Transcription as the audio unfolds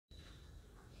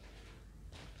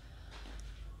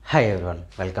Hi everyone,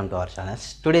 welcome to our channel.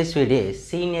 Today's video is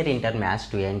Senior Inter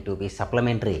maths-2a and 2b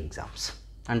supplementary exams.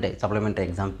 అంటే supplementary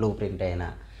exam blue print అయిన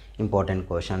important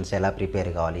questions ఎలా prepare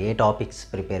కావాలి, ఏ topics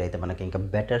prepare అయితే మనకి ఇంకా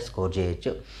better score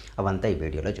చేయొచ్చు, అవంతా ఈ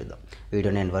వీడియోలో చూద్దాం.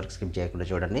 వీడియో నేను వర్క్ స్కిప్ చేయకుండా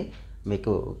చూడండి,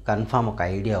 మీకు కన్ఫామ్ ఒక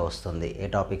ఐడియా వస్తుంది ఏ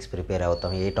టాపిక్స్ ప్రిపేర్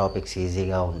అవుతాం, ఏ టాపిక్స్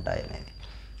ఈజీగా ఉంటాయి అనేది.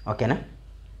 ఓకేనా?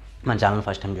 మన ఛానల్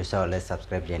ఫస్ట్ టైం చూసే వాళ్ళు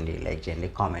సబ్స్క్రైబ్ చేయండి, లైక్ చేయండి,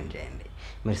 కామెంట్ చేయండి.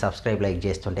 మీరు సబ్స్క్రైబ్ లైక్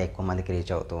చేస్తుంటే ఎక్కువ మందికి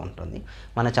రీచ్ అవుతూ ఉంటుంది.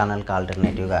 మన ఛానల్కి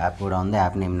ఆల్టర్నేటివ్గా యాప్ కూడా ఉంది.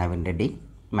 App name Naveen Reddy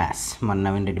maths. మన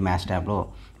నవీన్ రెడ్డి మ్యాథ్స్ ట్యాబ్లో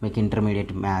మీకు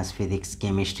ఇంటర్మీడియట్ మ్యాథ్స్, ఫిజిక్స్,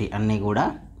 కెమిస్ట్రీ అన్నీ కూడా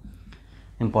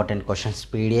important questions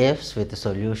PDFs with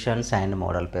solutions and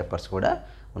model papers కూడా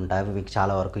ఉంటాయి. మీకు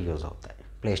చాలా వరకు యూజ్ అవుతాయి.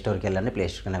 ప్లే స్టోర్కి వెళ్ళండి, ప్లే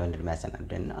స్టోర్కి నవీన్ రెడ్డి మ్యాథ్స్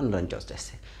అంటే అందులోంచి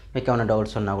వచ్చేస్తాయి. మీకు ఏమైనా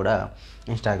డౌట్స్ ఉన్నా కూడా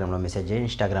ఇన్స్టాగ్రామ్లో మెసేజ్ చేయండి.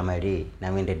 ఇన్స్టాగ్రామ్ ఐడి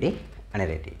నవీన్ రెడ్డి అనే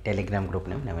Reddy, Telegram group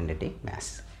name Naveen Reddy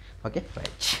maths. Okay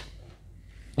right.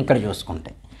 ఇక్కడ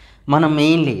చూసుకుంటే మనం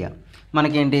మెయిన్లీగా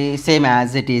మనకేంటి సేమ్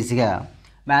యాజ్ ఇట్ ఈజ్గా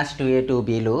maths-2a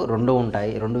 2bలు రెండు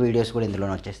ఉంటాయి. రెండు వీడియోస్ కూడా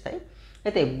ఇందులోనే వచ్చేస్తాయి.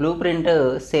 అయితే blue print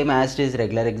same as it is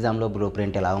regular ఎగ్జామ్లో బ్లూ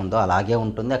ప్రింట్ ఎలా ఉందో అలాగే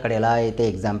ఉంటుంది. అక్కడ ఎలా అయితే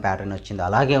ఎగ్జామ్ ప్యాటర్న్ వచ్చిందో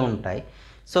అలాగే ఉంటాయి.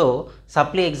 సో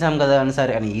సప్లీ ఎగ్జామ్ కదా అని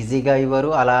సరే అని ఈజీగా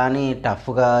ఇవ్వరు, అలా అని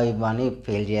టఫ్గా ఇవ్వని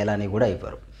ఫెయిల్ చేయాలని కూడా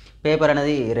ఇవ్వరు. పేపర్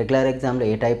అనేది రెగ్యులర్ ఎగ్జామ్లో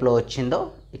ఏ టైప్లో వచ్చిందో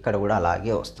ఇక్కడ కూడా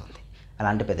అలాగే వస్తుంది.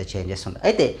 అలాంటి పెద్ద చేంజెస్ ఉంటాయి.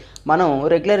 అయితే మనం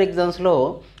రెగ్యులర్ ఎగ్జామ్స్లో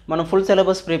మనం ఫుల్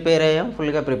సిలబస్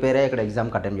ఫుల్గా ప్రిపేర్ అయ్యి ఇక్కడ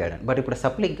ఎగ్జామ్కి అటెంప్ట్ చేయడం. బట్ ఇప్పుడు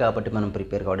సప్లిక్ కాబట్టి మనం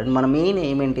ప్రిపేర్ కావడం, మన మెయిన్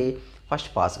ఏమేంటి, ఫస్ట్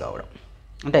పాస్ కావడం.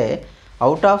 అంటే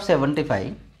అవుట్ ఆఫ్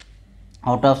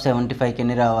 75కి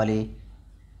ఎన్ని రావాలి,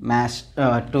 మ్యాథ్స్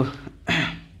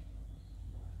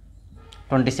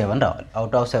 27 రావాలి.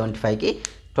 అవుట్ ఆఫ్ 75కి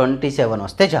 27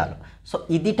 వస్తే చాలు. సో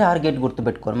ఇది టార్గెట్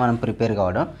గుర్తుపెట్టుకొని మనం ప్రిపేర్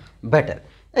కావడం బెటర్.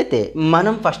 అయితే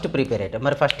మనం ఫస్ట్ ప్రిపేర్ అయితే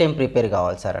మరి ఫస్ట్ ఏం ప్రిపేర్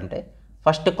కావాలి సార్ అంటే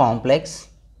first complex,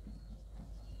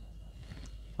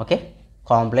 okay,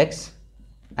 complex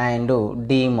and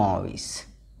డీమోవిస్.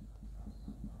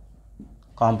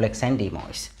 Complex and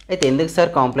డీమోవిస్. అయితే ఎందుకు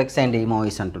సార్ కాంప్లెక్స్ అండ్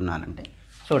డీమోవిస్ అంటున్నానంటే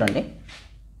చూడండి,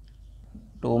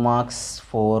 2 మార్క్స్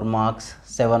 4 మార్క్స్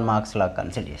 7 మార్క్స్ లాగా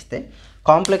కన్సిడర్ చేస్తే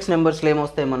కాంప్లెక్స్ నెంబర్స్లో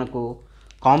ఏమొస్తాయి మనకు,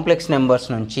 కాంప్లెక్స్ నెంబర్స్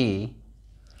నుంచి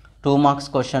 2 marks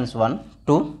questions 1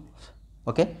 2,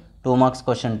 okay, 2 marks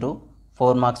question 2,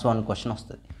 4 marks 1 question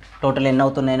వస్తుంది. టోటల్ ఎన్ని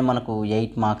అవుతున్నాయని మనకు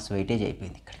 8 మార్క్స్ వెయిటేజ్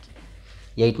అయిపోయింది. ఇక్కడికి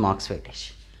 8 marks weightage.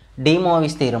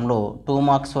 డీమోవిస్ థీరంలో 2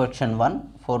 marks question 1,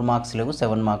 4 marks లేవు,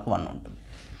 7 మార్క్ 1 ఉంటుంది.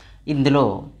 ఇందులో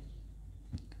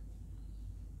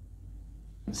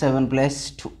 7 +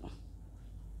 2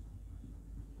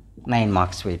 9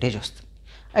 మార్క్స్ వెయిటేజ్ వస్తుంది.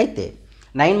 అయితే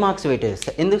 9 మార్క్స్ వెయిటేజ్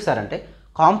వస్తాయి. ఎందుకు సార్ అంటే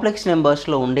కాంప్లెక్స్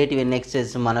నెంబర్స్లో ఉండేటివి ఎన్ని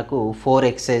ఎక్సైజెస్ మనకు 4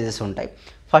 ఎక్సైజెస్ ఉంటాయి.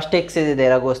 ఫస్ట్ ఎక్సైజ్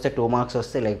ఎలాగో వస్తే 2 మార్క్స్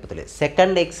వస్తాయి, లేకపోతే లేదు.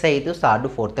 సెకండ్ ఎక్సైజ్ 3rd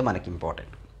 4th మనకి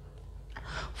ఇంపార్టెంట్.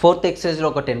 4th ఎక్సైజ్లో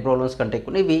ఒక 10 ప్రాబ్లమ్స్ కంటే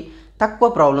ఎక్కువ ఇవి తక్కువ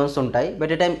ప్రాబ్లమ్స్ ఉంటాయి.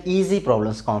 But time easy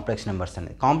problems complex numbers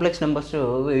అనేది. కాంప్లెక్స్ నెంబర్స్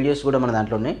వీడియోస్ కూడా మన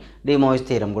దాంట్లోనే డీమోవిస్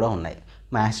థియరం కూడా ఉన్నాయి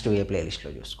maths-2a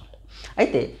ప్లేలిస్ట్లో చూసుకుంటే.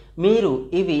 అయితే మీరు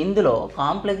ఇవి ఇందులో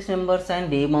కాంప్లెక్స్ నెంబర్స్ అండ్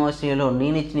డీమోవిస్లో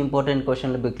నేను ఇచ్చిన ఇంపార్టెంట్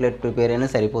క్వశ్చన్లు బుక్లెట్ ప్రిపేర్ అయినా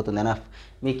సరిపోతుంది అన్న.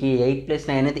 మీకు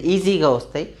 8+9 అనేది ఈజీగా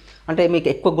వస్తాయి. అంటే మీకు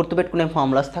ఎక్కువ గుర్తుపెట్టుకునే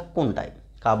ఫార్ములాస్ తక్కువ ఉంటాయి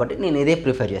కాబట్టి నేను ఇదే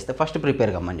ప్రిఫర్ చేస్తాను. ఫస్ట్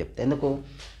ప్రిపేర్ కమ్మని చెప్తే ఎందుకు,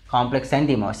 కాంప్లెక్స్ అండ్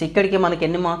డీమోవిస్. ఇక్కడికి మనకి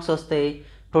ఎన్ని మార్క్స్ వస్తాయి,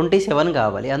 27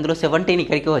 కావాలి. అందులో 17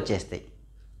 ఇక్కడికి వచ్చేస్తాయి.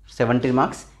 17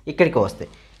 మార్క్స్ ఇక్కడికి వస్తాయి.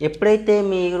 ఎప్పుడైతే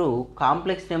మీరు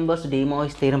complex numbers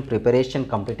డీమోవిస్ theorem preparation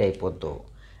complete అయిపోద్దో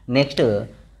next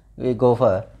we go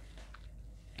for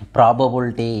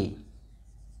probability.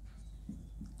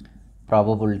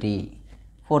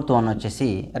 4th one వచ్చేసి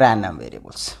random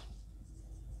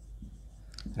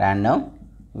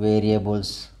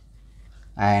variables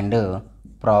and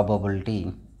probability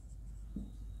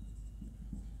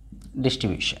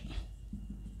distribution.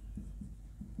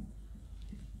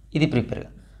 ఇది ప్రిపేర్గా.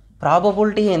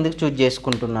 ప్రాబబిలిటీ ఎందుకు చూజ్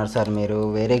చేసుకుంటున్నారు సార్ మీరు,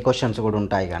 వేరే క్వశ్చన్స్ కూడా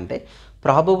ఉంటాయి అంటే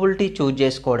ప్రాబబిలిటీ చూజ్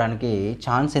చేసుకోవడానికి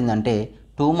ఛాన్స్ ఏంటంటే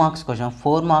 2 మార్క్స్ క్వశ్చన్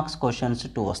 4 మార్క్స్ క్వశ్చన్స్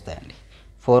 2 వస్తాయండి.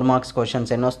 4 మార్క్స్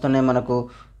క్వశ్చన్స్ ఎన్ని వస్తున్నాయి మనకు,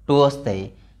 2 వస్తాయి.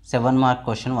 7 మార్క్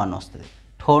క్వశ్చన్ 1 వస్తుంది.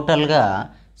 టోటల్గా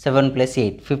 7 +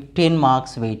 8 15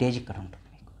 మార్క్స్ వెయిటేజ్ ఇక్కడ ఉంటుంది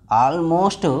మీకు.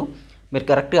 ఆల్మోస్ట్ మీరు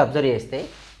కరెక్ట్గా అబ్జర్వ్ చేస్తే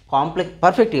కాంప్లెక్స్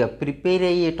పర్ఫెక్ట్గా ప్రిపేర్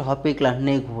అయ్యే టాపిక్లు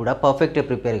అన్నీ కూడా పర్ఫెక్ట్గా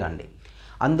ప్రిపేర్ కండి.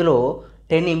 అందులో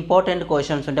 10 ఇంపార్టెంట్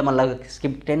క్వశ్చన్స్ ఉంటే మళ్ళీ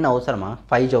స్కిప్ 10 అవసరమా,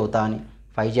 5 చదువుతా అని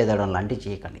 5 చదవడం లాంటివి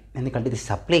చేయకండి. ఎందుకంటే ఇది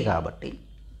సప్లీ కాబట్టి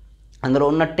అందులో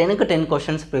ఉన్న 10కి 10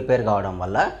 క్వశ్చన్స్ ప్రిపేర్ కావడం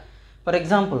వల్ల, ఫర్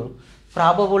ఎగ్జాంపుల్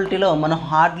ప్రాబబిలిటీలో మనం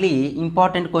హార్డ్లీ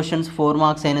ఇంపార్టెంట్ క్వశ్చన్స్ 4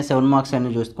 మార్క్స్ అయినా 7 మార్క్స్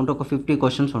అయినా చూసుకుంటే ఒక 50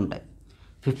 క్వశ్చన్స్ ఉంటాయి.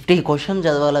 50 క్వశ్చన్స్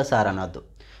చదవాలా సార్ అనొద్దు.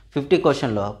 50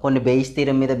 క్వశ్చన్లో కొన్ని బేస్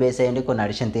థీరం మీద బేస్ అయ్యండి, కొన్ని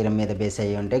అడిషన్ థీరం మీద బేస్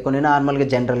అయ్యి ఉంటాయి, కొన్ని నార్మల్గా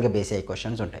జనరల్గా బేస్ అయ్యే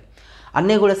క్వశ్చన్స్ ఉంటాయి.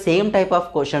 అన్నీ కూడా సేమ్ టైప్ ఆఫ్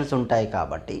క్వశ్చన్స్ ఉంటాయి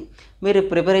కాబట్టి మీరు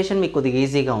ప్రిపరేషన్ మీకు కొద్దిగా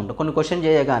ఈజీగా ఉంటుంది. కొన్ని క్వశ్చన్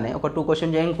చేయగానే ఒక 2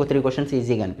 క్వశ్చన్ చేయగానే ఇంకో 3 క్వశ్చన్స్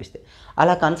ఈజీగా అనిపిస్తాయి.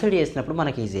 అలా కన్సిడర్ చేసినప్పుడు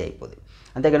మనకి ఈజీ అయిపోతుంది.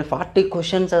 అంతేగాని 40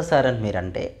 క్వశ్చన్స్ సార్ అని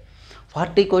మీరంటే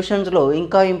 40 క్వశ్చన్స్లో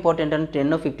ఇంకా ఇంపార్టెంట్ అంటే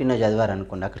 10 15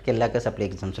 చదివారనుకోండి, అక్కడికి వెళ్ళాక సప్లై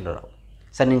ఎగ్జామ్స్లో రావు.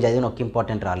 సార్ నేను చదివిన ఒక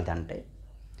ఇంపార్టెంట్ రాలేదంటే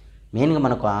మెయిన్గా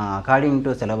మనకు అకార్డింగ్ టు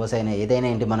సిలబస్ అయినా ఏదైనా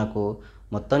ఏంటి మనకు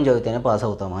మొత్తం చదివితేనే పాస్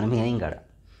అవుతాము అని మీనింగ్ కాడ.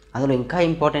 అందులో ఇంకా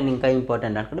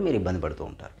ఇంపార్టెంట్ అనుకుంటే మీరు ఇబ్బంది పడుతూ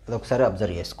ఉంటారు. అది ఒకసారి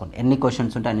అబ్జర్వ్ చేసుకోండి. ఎన్ని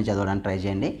క్వశ్చన్స్ ఉంటే అన్ని చదవడానికి ట్రై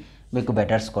చేయండి, మీకు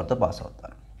బెటర్ స్కోర్తో పాస్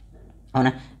అవుతారు.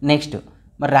 అవునా. నెక్స్ట్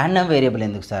మరి ర్యాండమ్ వేరియబుల్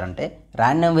ఎందుకు సార్ అంటే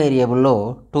ర్యాండమ్ వేరియబుల్లో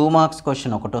 2 మార్క్స్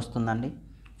క్వశ్చన్ ఒకటి వస్తుందండి,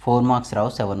 4 మార్క్స్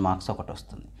రావు, 7 మార్క్స్ ఒకటి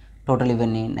వస్తుంది. టోటల్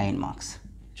ఇవన్నీ 9 మార్క్స్.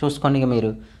 చూసుకోండి, ఇక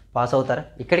మీరు పాస్ అవుతారా?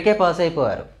 ఇక్కడికే పాస్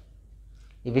అయిపోయారు.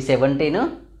 ఇవి 17,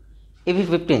 ఇవి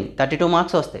 15, 32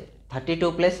 మార్క్స్ వస్తాయి.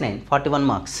 32 + 9 41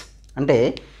 మార్క్స్. అంటే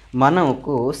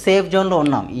మనకు సేఫ్ జోన్లో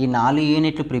ఉన్నాం. ఈ 4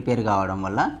 యూనిట్లు ప్రిపేర్ కావడం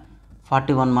వల్ల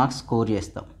 41 మార్క్స్ స్కోర్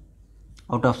చేస్తాం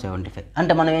అవుట్ ఆఫ్ 75.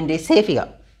 అంటే మనం ఏంటి సేఫ్గా,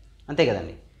 అంతే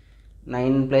కదండి.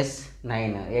 9 +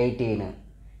 9 18,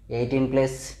 18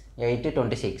 + 8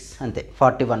 26, అంతే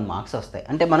 41 మార్క్స్ వస్తాయి.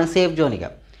 అంటే మనం సేఫ్ జోన్. ఇక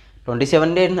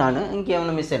 27 డేస్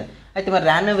ఇంకేమైనా మిస్ అయినా. అయితే మరి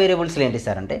ర్యాండమ్ వేరియబుల్స్లో ఏంటి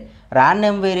సార్ అంటే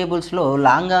ర్యాండమ్ వేరియబుల్స్లో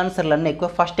లాంగ్ ఆన్సర్లు అన్నీ ఎక్కువ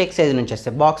ఫస్ట్ ఎక్సైజ్ నుంచి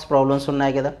వస్తాయి. బాక్స్ ప్రాబ్లమ్స్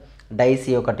ఉన్నాయి కదా,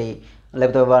 డైసీ ఒకటి,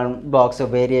 లేకపోతే 1 బాక్స్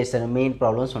వేరియేషన్ మెయిన్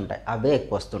ప్రాబ్లమ్స్ ఉంటాయి, అవే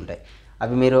ఎక్కువ వస్తుంటాయి.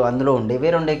 అవి మీరు అందులో ఉండేవే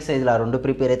 2 ఎక్సైజ్లు, ఆ 2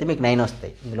 ప్రిపేర్ అయితే మీకు 9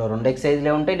 వస్తాయి. ఇందులో 2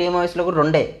 ఎక్సైజ్లే ఉంటాయి, డీమోస్లో కూడా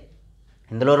 2.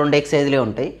 ఇందులో 2 ఎక్సైజ్లే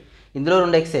ఉంటాయి, ఇందులో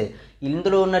 2 ఎక్సైజ్.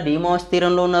 ఇందులో ఉన్న డీమోస్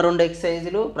థీరంలో ఉన్న 2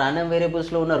 ఎక్సైజ్లు, ర్యాండమ్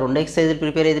వేరియబుల్స్లో ఉన్న 2 ఎక్సైజ్లు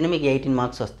ప్రిపేర్ అయితేనే మీకు 18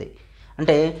 మార్క్స్ వస్తాయి.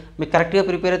 అంటే మీకు కరెక్ట్గా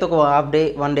ప్రిపేర్ అయితే ఒక హాఫ్ డే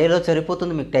 1 డేలో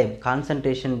సరిపోతుంది మీకు టైం.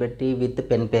 కాన్సన్ట్రేషన్ పెట్టి with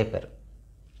pen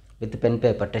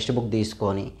paper text book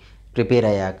తీసుకొని ప్రిపేర్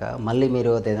అయ్యాక మళ్ళీ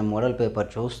మీరు ఏదైనా మోడల్ పేపర్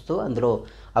చూస్తూ అందులో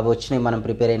అవి వచ్చినాయి, మనం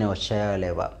ప్రిపేర్ అయినా వచ్చాయా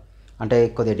లేవా, అంటే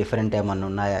కొద్దిగా డిఫరెంట్ ఏమన్నా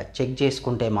ఉన్నాయా చెక్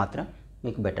చేసుకుంటే మాత్రం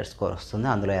మీకు బెటర్ స్కోర్ వస్తుంది.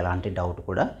 అందులో ఎలాంటి డౌట్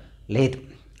కూడా లేదు.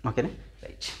 ఓకేనా,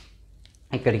 రైట్.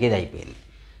 ఇక్కడికి ఇది అయిపోయింది.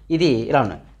 ఇది ఇలా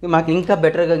ఉన్నాయి. మాకు ఇంకా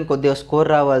బెటర్గా ఇంకొద్దిగా స్కోర్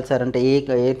రావాలి సార్ అంటే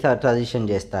ఏ సజెషన్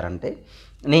చేస్తారంటే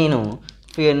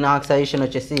నాకు సజెషన్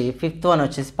వచ్చేసి 5th వన్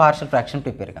వచ్చేసి పార్షియల్ ఫ్రాక్షన్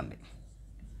ప్రిపేర్ కండి.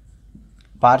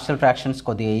 పార్షియల్ ఫ్రాక్షన్స్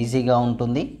కొద్దిగా ఈజీగా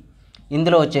ఉంటుంది.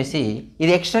 ఇందులో వచ్చేసి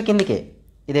ఇది ఎక్స్ట్రా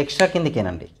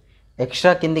కిందికేనండి,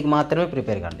 ఎక్స్ట్రా కిందికి మాత్రమే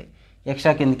ప్రిపేర్ కండి.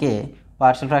 ఎక్స్ట్రా కిందికి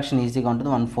పార్షియల్ ఫ్రాక్షన్ ఈజీగా ఉంటుంది.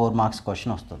 4 మార్క్స్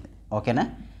క్వశ్చన్ వస్తుంది. ఓకేనా.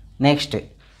 నెక్స్ట్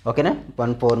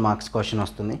 4 మార్క్స్ క్వశ్చన్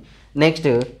వస్తుంది. నెక్స్ట్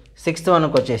 6th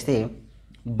వన్కి వచ్చేసి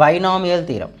బైనామియల్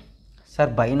థీరం. సార్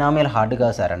బైనామియల్ హార్డ్గా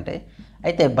సార్ అంటే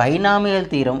అయితే బైనామియల్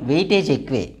థీరం వెయిటేజ్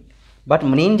ఎక్కువే. బట్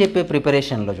నేను చెప్పే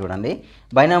ప్రిపరేషన్లో చూడండి,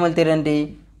 బైనామియల్ థీరం ఏంటి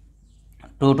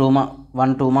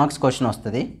 2 మార్క్స్ క్వశ్చన్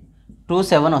వస్తుంది, 2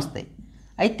 7 వస్తాయి.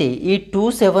 అయితే ఈ 2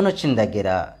 7 వచ్చిన దగ్గర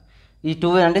ఈ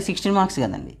 2 అంటే 16 మార్క్స్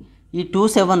కదండి. ఈ 2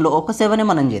 7లో ఒక 7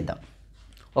 మనం చేద్దాం.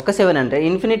 ఒక 7 అంటే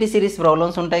ఇన్ఫినిటీ సిరీస్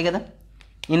ప్రాబ్లమ్స్ ఉంటాయి కదా.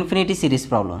 ఇన్ఫినిటీ సిరీస్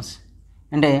ప్రాబ్లమ్స్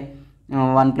అంటే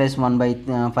 1 +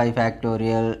 1/5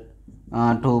 ఫ్యాక్టోరియల్,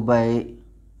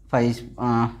 2/5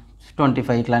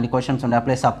 25 ఇట్లాంటి క్వశ్చన్స్ ఉంటాయి.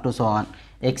 Plus up to so on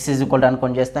X is equal to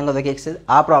అనుకొని చేస్తాం కదా ఎక్స్.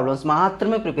 ఆ ప్రాబ్లమ్స్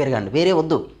మాత్రమే ప్రిపేర్ కండి, వేరే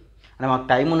వద్దు. అంటే మాకు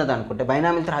టైం ఉన్నది అనుకుంటే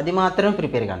బైనామియల్ అది మాత్రమే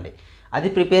ప్రిపేర్ కండి. అది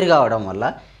ప్రిపేర్ కావడం వల్ల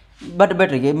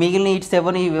బెటర్. మిగిలిన ఈ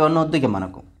 7 ఇవన్నీ వద్దు. ఇక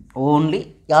మనకు ఓన్లీ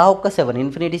ఆ ఒక్క 7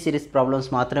 ఇన్ఫినిటీ సిరీస్ ప్రాబ్లమ్స్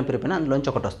మాత్రమే ప్రిపేర్, అందులోంచి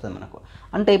ఒకటి వస్తుంది మనకు.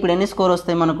 అంటే ఇప్పుడు ఎన్ని స్కోర్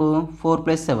వస్తాయి మనకు 4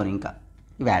 + 7 ఇంకా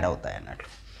ఇవి యాడ్ అవుతాయి అన్నట్లు.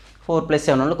 4 +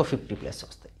 7 వల్ల ఒక 50+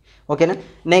 వస్తాయి. ఓకేనా.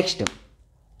 నెక్స్ట్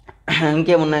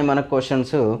ఇంకేమున్నాయి మనకు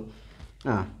క్వశ్చన్స్.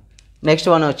 నెక్స్ట్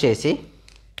వన్ వచ్చేసి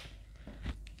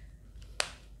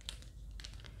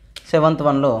 7th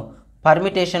వన్లో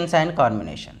పర్మిటేషన్స్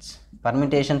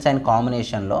అండ్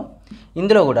కాంబినేషన్లో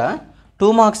ఇందులో కూడా 2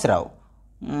 మార్క్స్ రావు.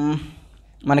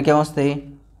 మనకేమొస్తాయి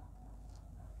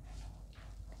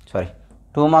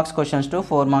 2 మార్క్స్ క్వశ్చన్స్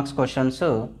 4 మార్క్స్ క్వశ్చన్స్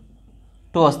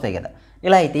 2 వస్తాయి కదా.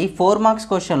 ఇలా అయితే ఈ 4 మార్క్స్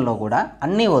క్వశ్చన్లో కూడా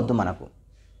అన్నీ వద్దు మనకు.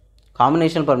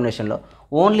 పర్మినేషన్లో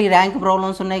ఓన్లీ ర్యాంక్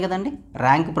ప్రాబ్లమ్స్ ఉన్నాయి కదండి,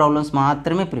 ర్యాంక్ ప్రాబ్లమ్స్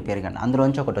మాత్రమే ప్రిపేర్ కండి.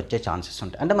 అందులోంచి ఒకటి వచ్చే ఛాన్సెస్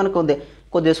ఉంటాయి. అంటే మనకు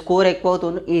కొద్దిగా స్కోర్ ఎక్కువ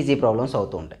అవుతుంది, ఈజీ ప్రాబ్లమ్స్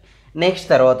అవుతూ ఉంటాయి. నెక్స్ట్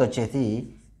తర్వాత వచ్చేసి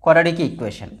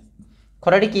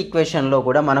క్వాడ్రాటిక్ ఈక్వేషన్లో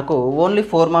కూడా మనకు ఓన్లీ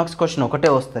 4 మార్క్స్ క్వశ్చన్ ఒకటే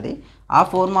వస్తుంది. ఆ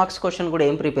 4 మార్క్స్ క్వశ్చన్ కూడా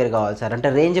ఏం ప్రిపేర్ కావాలి సార్ అంటే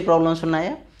రేంజ్ ప్రాబ్లమ్స్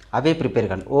ఉన్నాయా అవే ప్రిపేర్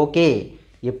కండి. ఓకే,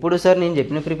 ఎప్పుడు సార్ నేను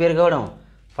చెప్పిన ప్రిపేర్ కావడం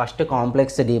ఫస్ట్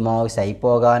కాంప్లెక్స్ డిమాక్స్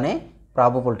అయిపోగానే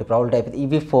ప్రాబబిలిటీ అయిపోతుంది.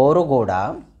 ఇవి 4 కూడా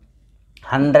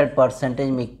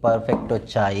 100% మీకు పర్ఫెక్ట్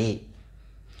వచ్చాయి.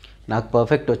 నాకు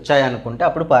పర్ఫెక్ట్ వచ్చాయి అనుకుంటే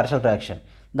అప్పుడు పార్షియల్ ఫ్రాక్షన్,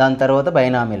 దాని తర్వాత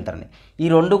బైనామియల్ థీరం. ఈ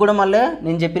 2 కూడా మళ్ళీ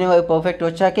నేను చెప్పినవి పర్ఫెక్ట్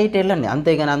వచ్చాకే ఇటు వెళ్ళండి.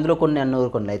 అంతేగాని అందులో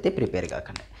కొన్ని అయితే ప్రిపేర్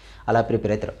కాకండి. అలా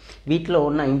ప్రిపేర్ అవుతారు. వీటిలో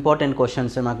ఉన్న ఇంపార్టెంట్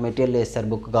క్వశ్చన్స్ నాకు మెటీరియల్ వేస్తారు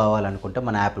బుక్ కావాలనుకుంటే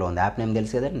మన యాప్లో ఉంది. యాప్ నేమ్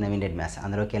తెలుసు కదా, నవీన్ మ్యాథ్స్.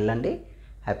 అందులోకి వెళ్ళండి,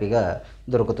 హ్యాపీగా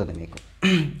దొరుకుతుంది మీకు.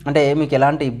 అంటే మీకు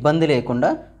ఎలాంటి ఇబ్బంది లేకుండా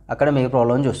అక్కడ మీ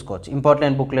ప్రాబ్లం చూసుకోవచ్చు.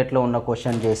 ఇంపార్టెంట్ బుక్లెట్లో ఉన్న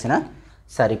క్వశ్చన్ చేసినా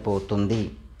సరిపోతుంది,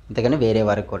 అంతేగాని వేరే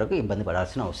వారికి కూడా ఇబ్బంది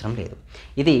పడాల్సిన అవసరం లేదు.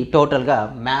 ఇది టోటల్గా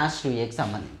మ్యాథ్స్ 2Aకి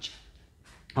సంబంధించి.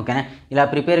 ఓకేనా, ఇలా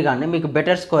ప్రిపేర్ కానీ మీకు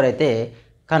బెటర్ స్కోర్ అయితే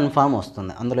కన్ఫామ్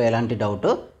వస్తుంది, అందులో ఎలాంటి డౌట్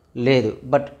లేదు.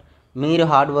 బట్ మీరు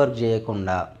హార్డ్ వర్క్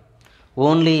చేయకుండా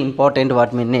ఓన్లీ ఇంపార్టెంట్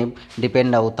వాటి మీదనే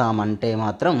డిపెండ్ అవుతామంటే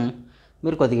మాత్రం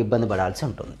మీరు కొద్దిగా ఇబ్బంది పడాల్సి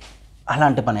ఉంటుంది.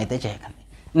 అలాంటి పని అయితే చేయకండి.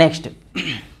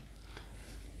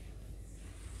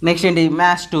 నెక్స్ట్ ఏంటి,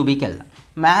 మ్యాథ్స్ 2Bకి వెళ్దాం.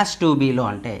 మ్యాథ్స్ 2Bలో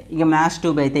అంటే ఇక మ్యాథ్స్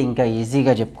 2B అయితే ఇంకా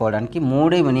ఈజీగా చెప్పుకోవడానికి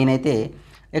మూడే నేనైతే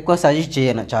ఎక్కువ సజెస్ట్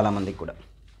చేయను చాలామందికి కూడా.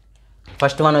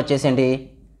 ఫస్ట్ వన్ వచ్చేసి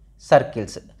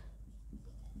సర్కిల్స్,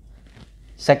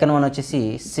 సెకండ్ వన్ వచ్చేసి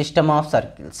system of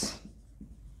circles,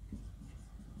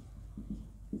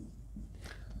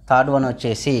 third one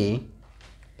వచ్చేసి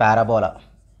పారాబోలా,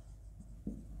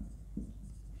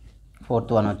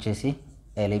 ఫోర్త్ వన్ వచ్చేసి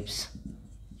ఎలిప్స్,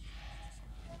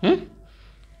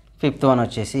 ఫిఫ్త్ వన్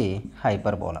వచ్చేసి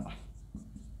హైపర్బోలా,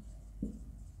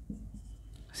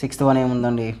 సిక్స్త్ వన్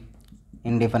ఏముందండి,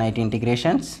 ఇండిఫినైట్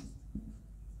ఇంటిగ్రేషన్స్,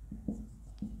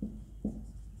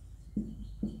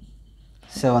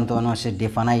 సెవెంత్ వన్ వచ్చేసి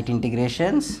definite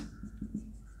integrations,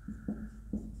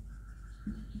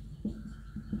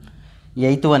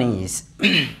 eighth one is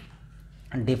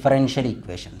differential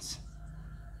equations.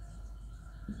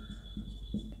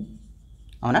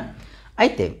 అవునా,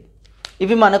 అయితే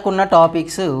ఇవి మనకున్న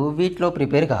టాపిక్స్, వీటిలో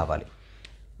ప్రిపేర్ కావాలి.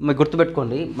 మీరు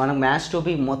గుర్తుపెట్టుకోండి, మనం మ్యాథ్స్ 2B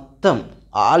మొత్తం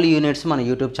ఆల్ యూనిట్స్ మన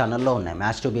యూట్యూబ్ ఛానల్లో ఉన్నాయి.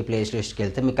 మ్యాథ్స్ 2B ప్లే లిస్ట్కి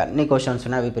వెళ్తే మీకు అన్ని క్వశ్చన్స్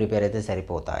ఉన్నాయి, అవి ప్రిపేర్ అయితే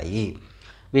సరిపోతాయి.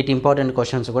 వీటి ఇంపార్టెంట్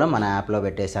క్వశ్చన్స్ కూడా మన యాప్లో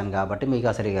పెట్టేశాను కాబట్టి మీకు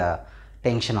అసలు ఇక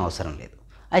టెన్షన్ అవసరం లేదు.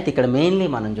 అయితే ఇక్కడ మెయిన్లీ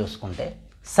మనం చూసుకుంటే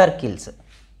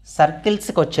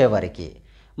సర్కిల్స్కి వచ్చేవరకు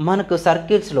మనకు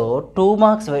సర్కిల్స్లో 2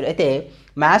 మార్క్స్ అయితే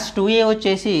మ్యాథ్స్ 2A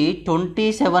వచ్చేసి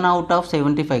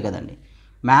 27/75 కదండి.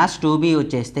 మ్యాథ్స్ 2B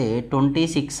వచ్చేస్తే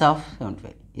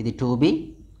 26/75. ఇది 2B,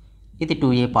 ఇది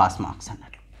 2A పాస్ మార్క్స్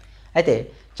అన్నట్లు. అయితే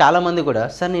చాలామంది కూడా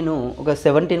సార్ నేను ఒక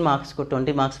 17 మార్క్స్కు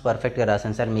 20 మార్క్స్ పర్ఫెక్ట్గా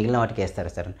రాశాను సార్, మిగిలిన వాటికి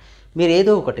వేస్తారు సార్. మీరు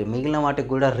ఏదో ఒకటి మిగిలిన వాటికి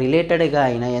కూడా రిలేటెడ్గా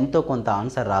అయినా ఎంతో కొంత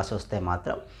ఆన్సర్ రాసి వస్తే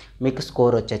మాత్రం మీకు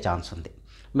స్కోర్ వచ్చే ఛాన్స్ ఉంది.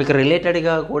 మీకు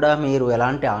రిలేటెడ్గా కూడా మీరు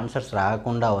ఎలాంటి ఆన్సర్స్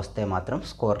రాకుండా వస్తే మాత్రం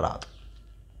స్కోర్ రాదు,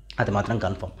 అది మాత్రం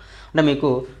కన్ఫర్మ్. అంటే మీకు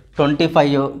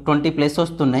 20+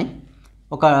 వస్తున్నాయి,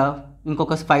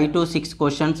 ఇంకొక 5 to 6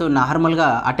 క్వశ్చన్స్ నార్మల్గా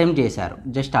అటెంప్ట్ చేశారు,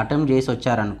 జస్ట్ అటెంప్ట్ చేసి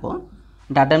వచ్చారనుకో.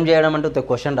 అంటే అటెంప్ట్ చేయడం అంటే ఒక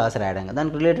క్వశ్చన్ రాసి రాయడం కదా,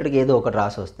 దానికి రిలేటెడ్గా ఏదో ఒకటి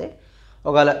రాసి వస్తే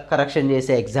ఒకవేళ కరెక్షన్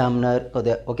చేసే ఎగ్జామినర్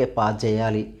కొద్దిగా ఓకే పాస్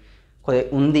చేయాలి, కొద్దిగా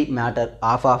ఉంది మ్యాటర్,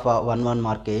 హాఫ్ 1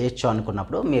 మార్క్ వేయచ్చు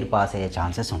అనుకున్నప్పుడు మీరు పాస్ అయ్యే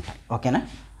ఛాన్సెస్ ఉంటాయి. ఓకేనా,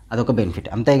 అదొక బెనిఫిట్.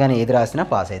 అంతేగాని ఏది రాసినా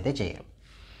పాస్ అయితే చేయరు.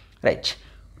 Right,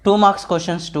 2 marks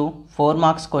questions 2, 4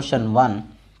 marks question 1.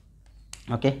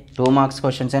 Okay, 2 marks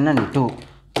questions ఏంటండి 2,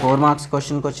 4 మార్క్స్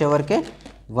క్వశ్చన్కి వచ్చేవరకే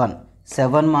 1,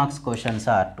 7 marks questions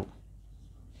are 2.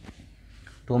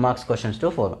 2 marks questions 2,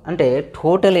 4 అంటే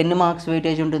టోటల్ ఎన్ని మార్క్స్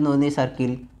వెయిటేజ్ ఉంటుంది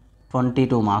సర్కిల్?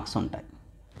 22 మార్క్స్ ఉంటాయి,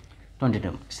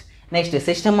 22 మార్క్స్. నెక్స్ట్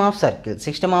సిస్టమ్ ఆఫ్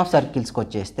సర్కిల్స్కి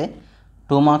వచ్చేస్తే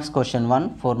 2 marks question 1,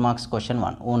 4 marks question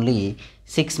 1, only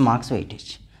 6 marks weightage.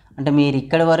 అంటే మీరు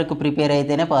ఇక్కడి వరకు ప్రిపేర్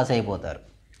అయితేనే పాస్ అయిపోతారు.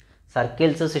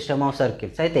 Circles, system of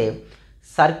circles. అయితే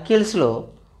సర్కిల్స్లో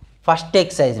ఫస్ట్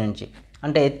ఎక్సర్సైజ్ నుంచి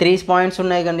అంటే 3 పాయింట్స్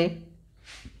ఉన్నాయి కండి.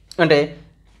 అంటే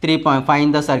 3 point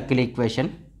find the circle equation,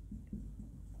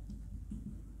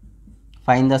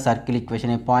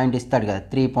 A point ఇస్తాడు కదా,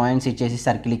 3 పాయింట్స్ ఇచ్చేసి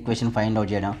సర్కిల్ ఈక్వేషన్ ఫైండ్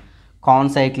అవుట్ చేయడం,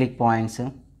 కాన్సైక్లిక్ పాయింట్స్.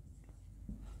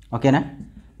 ఓకేనా,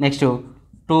 నెక్స్ట్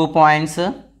 2 పాయింట్స్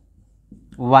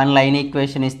 1 లైన్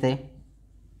ఈక్వేషన్ ఇస్తే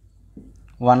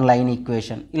 1 లైన్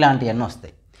ఈక్వేషన్, ఇలాంటివన్నీ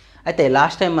వస్తాయి. అయితే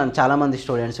లాస్ట్ టైం చాలామంది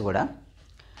స్టూడెంట్స్ కూడా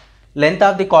లెంత్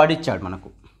ఆఫ్ ది కార్డ్ ఇచ్చాడు మనకు.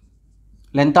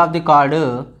 Length of the card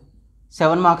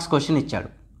 7 marks question ఇచ్చాడు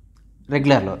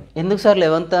రెగ్యులర్లో. ఎందుకు సార్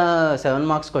 7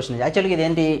 మార్క్స్ క్వశ్చన్? యాక్చువల్గా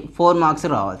ఇదేంటి 4 మార్క్స్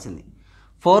రావాల్సింది.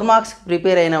 4 మార్క్స్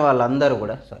ప్రిపేర్ అయిన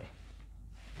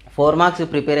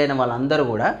వాళ్ళందరూ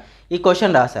కూడా ఈ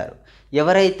క్వశ్చన్ రాశారు.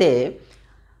 ఎవరైతే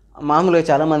మామూలుగా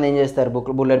చాలామంది ఏం చేస్తారు,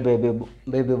 బుల్లెట్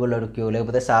బేబీ బుల్లెట్ క్యూ,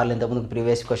 లేకపోతే సార్లు ఇంతకుముందు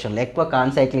ప్రీవియస్ క్వశ్చన్లు ఎక్కువ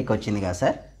కాన్సైక్లిక్ వచ్చింది కదా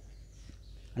సార్.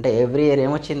 అంటే ఎవ్రీ ఇయర్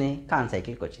ఏమొచ్చింది,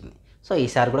 కాన్సైక్లిక్ వచ్చింది. సో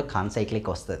ఈసారి కూడా కాన్సైక్లిక్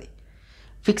వస్తుంది.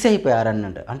 ఫిక్స్ అయిపోయారు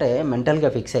అన్నట్టు, అంటే మెంటల్గా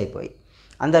ఫిక్స్ అయిపోయి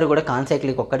అందరూ కూడా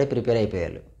కాన్సైక్లిక్ ఒక్కడే ప్రిపేర్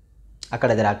అయిపోయారు. అక్కడ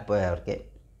అది రాకపోయేవరకే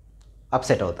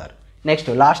అప్సెట్ అవుతారు. నెక్స్ట్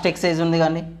లాస్ట్ ఎక్సర్సైజ్ ఉంది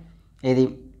కానీ, ఇది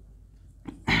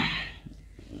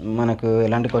మనకు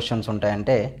ఎలాంటి క్వశ్చన్స్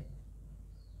ఉంటాయంటే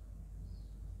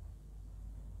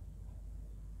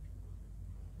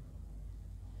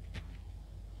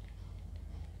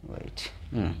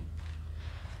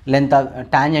లెంత్ ఆఫ్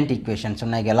టాంజెంట్ ఈక్వేషన్స్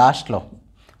ఉన్నాయి లాస్ట్లో.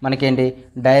 మనకేంటి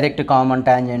direct common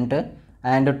tangent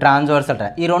and transversal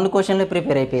ఈ 2 క్వశ్చన్లు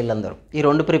ప్రిపేర్ అయిపోయి వీళ్ళందరూ ఈ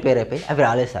 2 ప్రిపేర్ అయిపోయి అవి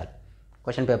రాలేదు సార్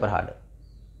క్వశ్చన్ పేపర్ హార్డ్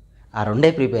ఆ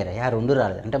 2 ప్రిపేర్ అయ్యి ఆ 2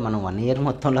 రాలేదు అంటే మనం 1 ఇయర్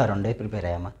మొత్తంలో ఆ 2 ప్రిపేర్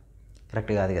అయ్యామా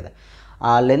కరెక్ట్ కాదు కదా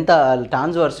ఆ లెంత్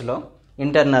ట్రాన్స్వర్స్లో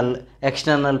ఇంటర్నల్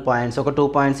ఎక్స్టర్నల్ పాయింట్స్ ఒక 2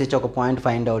 పాయింట్స్ ఇచ్చి ఒక పాయింట్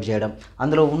ఫైండ్ అవుట్ చేయడం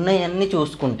అందులో ఉన్నవన్నీ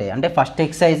చూసుకుంటే అంటే ఫస్ట్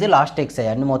ఎక్సైజ్ లాస్ట్ ఎక్సైజ్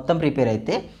అన్ని మొత్తం ప్రిపేర్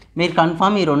అయితే మీరు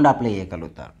కన్ఫామ్ ఈ 2 అప్లై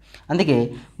చేయగలుగుతారు అందుకే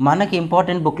మనకి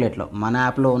ఇంపార్టెంట్ బుక్లెట్లో మన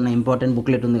యాప్లో ఉన్న ఇంపార్టెంట్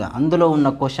బుక్లెట్ ఉందిగా అందులో ఉన్న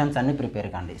క్వశ్చన్స్ అన్నీ ప్రిపేర్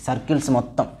కండి సర్కిల్స్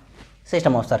మొత్తం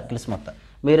సిస్టమ్ ఆఫ్ సర్కిల్స్ మొత్తం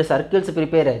మీరు సర్కిల్స్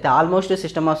ప్రిపేర్ అయితే almost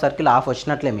system of circle of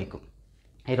వచ్చినట్లే మీకు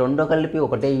ఈ 2 కలిపి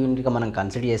ఒకటే యూనిట్గా మనం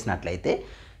కన్సిడర్ చేసినట్లయితే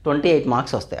 28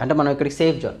 మార్క్స్ వస్తాయి అంటే మనం ఇక్కడికి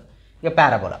సేఫ్ జోన్ ఇక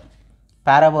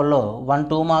పారాబోల్లో 1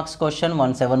 2 మార్క్స్ క్వశ్చన్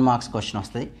 1 7 మార్క్స్ క్వశ్చన్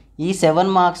వస్తుంది ఈ 7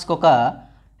 మార్క్స్కి ఒక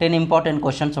 10 ఇంపార్టెంట్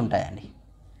క్వశ్చన్స్ ఉంటాయండి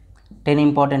 10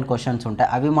 ఇంపార్టెంట్ క్వశ్చన్స్ ఉంటాయి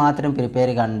అవి మాత్రం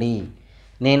ప్రిపేర్ కండి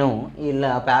నేను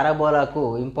ఇలా పారాబోలాకు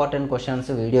ఇంపార్టెంట్ క్వశ్చన్స్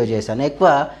వీడియో చేశాను ఎక్కువ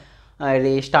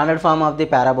ఇది స్టాండర్డ్ ఫామ్ ఆఫ్ ది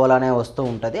పారాబోలానే వస్తూ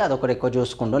ఉంటుంది అదొకటి ఎక్కువ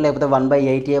చూసుకుంటాం లేకపోతే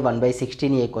 1/8A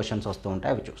 1/16A క్వశ్చన్స్ వస్తూ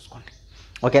ఉంటాయి అవి చూసుకోండి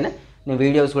ఓకేనా నేను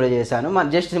వీడియోస్ కూడా చేశాను మన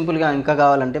జస్ట్ సింపుల్గా ఇంకా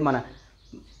కావాలంటే మన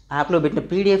యాప్లో పెట్టిన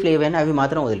పీడిఎఫ్లు ఏవైనా అవి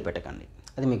మాత్రం వదిలిపెట్టకండి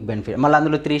అది మీకు బెనిఫిట్ మళ్ళీ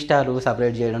అందులో 3 స్టార్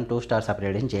సపరేట్ చేయడం 2 స్టార్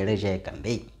సపరేట్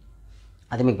చేయకండి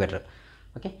అది మీకు బెటర్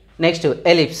ఓకే నెక్స్ట్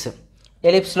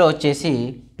ఎలిప్స్లో వచ్చేసి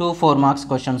 2 4 మార్క్స్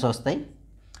క్వశ్చన్స్ వస్తాయి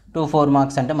 2 4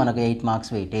 మార్క్స్ అంటే మనకు 8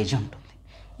 మార్క్స్ వెయిటేజ్ ఉంటుంది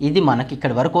ఇది మనకి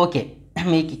ఇక్కడ వరకు ఓకే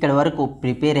మీకు ఇక్కడ వరకు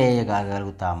ప్రిపేర్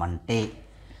అయ్యగలుగుతామంటే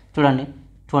చూడండి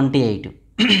 28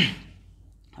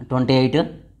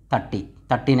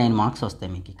 39 మార్క్స్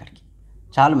వస్తాయి మీకు ఇక్కడికి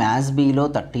చాలు మ్యాథ్స్ బీలో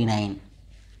 39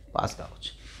 పాస్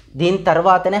కావచ్చు దీని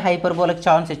తర్వాతనే హైపర్బోలిక్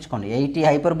ఛాన్స్ ఇచ్చుకోండి 80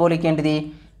 హైపర్బోలిక్ ఏంటిది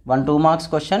 1 2 మార్క్స్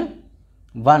క్వశ్చన్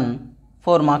 1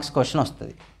 4 మార్క్స్ క్వశ్చన్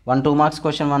వస్తుంది 1 2 మార్క్స్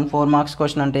క్వశ్చన్ 1 4 మార్క్స్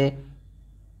క్వశ్చన్ అంటే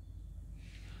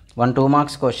 1 2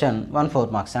 మార్క్స్ క్వశ్చన్ 1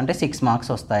 4 మార్క్స్ అంటే 6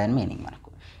 మార్క్స్ వస్తాయని మీనింగ్ మనకు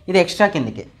ఇది ఎక్స్ట్రా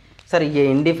కిందకే సార్ ఈ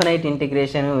ఇండిఫినైట్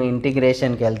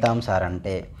ఇంటిగ్రేషన్కి వెళ్తాం సార్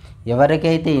అంటే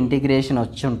ఎవరికైతే ఇంటిగ్రేషన్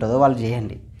వచ్చి ఉంటుందో వాళ్ళు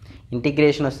చేయండి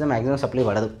ఇంటిగ్రేషన్ వస్తే మ్యాక్సిమం సప్లీ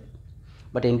పడదు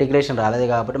బట్ ఇంటిగ్రేషన్ రాలేదు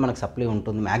కాబట్టి మనకు సప్లీ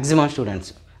ఉంటుంది మ్యాక్సిమం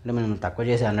స్టూడెంట్స్ అంటే మనం తక్కువ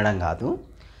చేసి అనడం కాదు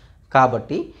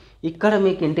కాబట్టి ఇక్కడ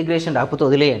మీకు ఇంటిగ్రేషన్ రాకపోతే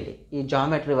వదిలేయండి ఈ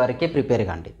జామెట్రీ వరకే ప్రిపేర్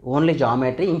కండి ఓన్లీ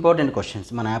జామెట్రీ ఇంపార్టెంట్ క్వశ్చన్స్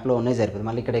మన యాప్లో ఉన్నాయి సరిపోతుంది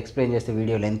మళ్ళీ ఇక్కడ ఎక్స్ప్లెయిన్ చేస్తే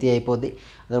వీడియో లెంతీ అయిపోద్ది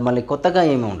అది మళ్ళీ కొత్తగా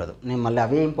ఏమీ ఉండదు నేను మళ్ళీ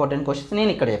అవే ఇంపార్టెంట్ క్వశ్చన్స్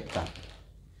నేను ఇక్కడ చెప్తాను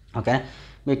ఓకే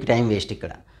మీకు టైం వేస్ట్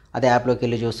ఇక్కడ అదే యాప్లోకి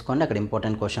వెళ్ళి చూసుకోండి అక్కడ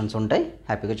ఇంపార్టెంట్ క్వశ్చన్స్ ఉంటాయి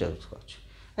హ్యాపీగా చూసుకోవచ్చు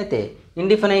అయితే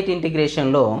ఇండిఫినైట్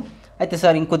ఇంటిగ్రేషన్లో అయితే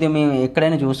సార్ ఇంకొద్దిగా మేము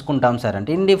ఎక్కడైనా చూసుకుంటాం సార్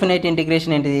అంటే ఇండిఫినైట్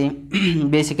ఇంటిగ్రేషన్ ఏంటిది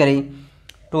బేసికలీ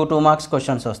 2 మార్క్స్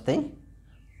క్వశ్చన్స్ వస్తాయి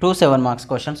 2 7 మార్క్స్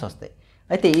క్వశ్చన్స్ వస్తాయి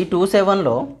అయితే ఈ 2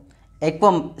 7లో ఎక్కువ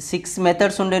 6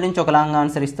 మెథడ్స్ ఉండే నుంచి ఒక లాంగ్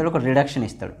ఆన్సర్ ఇస్తాడు ఒక రిడక్షన్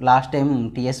ఇస్తాడు లాస్ట్ టైం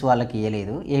టీఎస్ వాళ్ళకి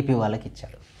ఇవ్వలేదు ఏపీ వాళ్ళకి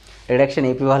ఇచ్చాడు రిడక్షన్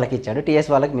ఏపీ వాళ్ళకి ఇచ్చాడు టీఎస్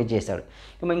వాళ్ళకి మిస్ చేశాడు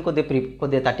మేము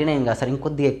కొద్దిగా 39 కాదు సార్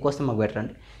ఇంకొద్దిగా ఎక్కువ వస్తే మాకు బెటర్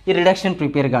అండి ఈ రిడక్షన్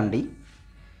ప్రిపేర్ కండి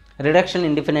రిడక్షన్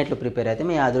ఇండిఫినైట్లో ప్రిపేర్ అయితే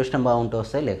మీ అదృష్టం బాగుంటూ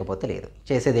వస్తాయి లేకపోతే లేదు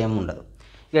చేసేది ఏమి ఉండదు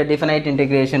ఇక డిఫినైట్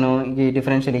ఇంటిగ్రేషను ఈ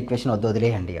డిఫరెన్షియల్ ఈక్వేషన్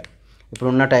వదిలేయండి ఇక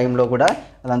ఇప్పుడున్న టైంలో కూడా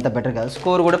అదంతా బెటర్ కాదు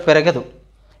స్కోర్ కూడా పెరగదు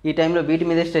ఈ టైంలో వీటి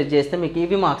మీద స్ట్రెచ్ చేస్తే మీకు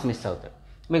ఇవి మార్క్స్ మిస్ అవుతాయి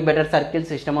మీకు better circles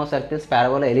system of circles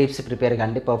parabola ellipse prepare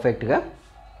కండి పర్ఫెక్ట్గా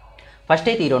ఫస్ట్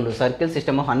అయితే ఈ 2 సర్కిల్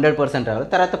సిస్టమ్ ఆఫ్ 100% రావాలి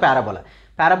తర్వాత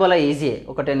పారాబోలా ఈజీ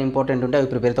ఒక 10 ఇంపార్టెంట్ ఉంటే అవి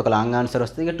ప్రిపేర్ అయితే ఒక లాంగ్ ఆన్సర్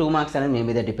వస్తుంది ఇక 2 మార్క్స్ అనేది మీ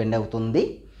మీద డిపెండ్ అవుతుంది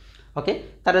ఓకే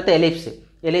తర్వాత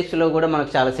ఎలిప్స్లో కూడా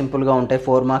మనకు చాలా సింపుల్గా ఉంటాయి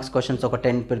 4 మార్క్స్ క్వశ్చన్స్ ఒక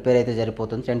 10 ప్రిపేర్ అయితే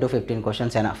సరిపోతుంది 10 to 15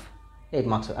 క్వశ్చన్స్ ఎనఫ్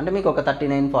 8 మార్క్స్ అంటే మీకు ఒక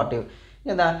 39 40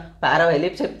 లేదా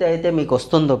ఎలిప్స్ చెప్తే అయితే మీకు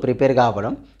వస్తుందో ప్రిపేర్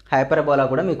కావడం హైపర్బోలా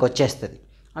కూడా మీకు వచ్చేస్తుంది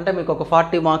అంటే మీకు ఒక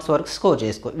 40 మార్క్స్ వరకు స్కోర్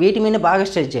చేసుకో వీటి మీద బాగా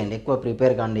స్ట్రెచ్ చేయండి ఎక్కువ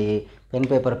ప్రిపేర్ కండి పెన్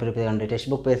పేపర్ ప్రిపేర్ కండి టెక్స్ట్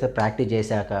బుక్ పేపర్ ప్రాక్టీస్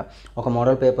చేశాక ఒక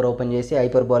మోడల్ పేపర్ ఓపెన్ చేసి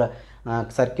హైపర్బోలా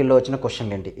సర్కిల్లో వచ్చిన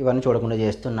క్వశ్చన్లు ఏంటి ఇవన్నీ చూడకుండా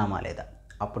చేస్తున్నామా లేదా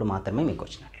అప్పుడు మాత్రమే మీకు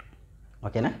వచ్చినట్లు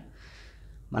ఓకేనా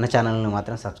మన ఛానల్ని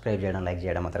మాత్రం సబ్స్క్రైబ్ చేయడం లైక్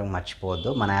చేయడం మాత్రం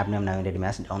మర్చిపోవద్దు మన app name Naveen Reddy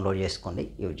maths download చేసుకోండి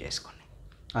యూజ్ చేసుకోండి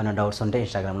ఏమైనా డౌట్స్ ఉంటే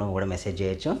ఇన్స్టాగ్రామ్లో కూడా మెసేజ్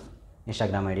చేయొచ్చు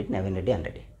Instagram ID Naveen Reddy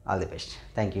 100 all the best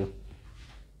thank you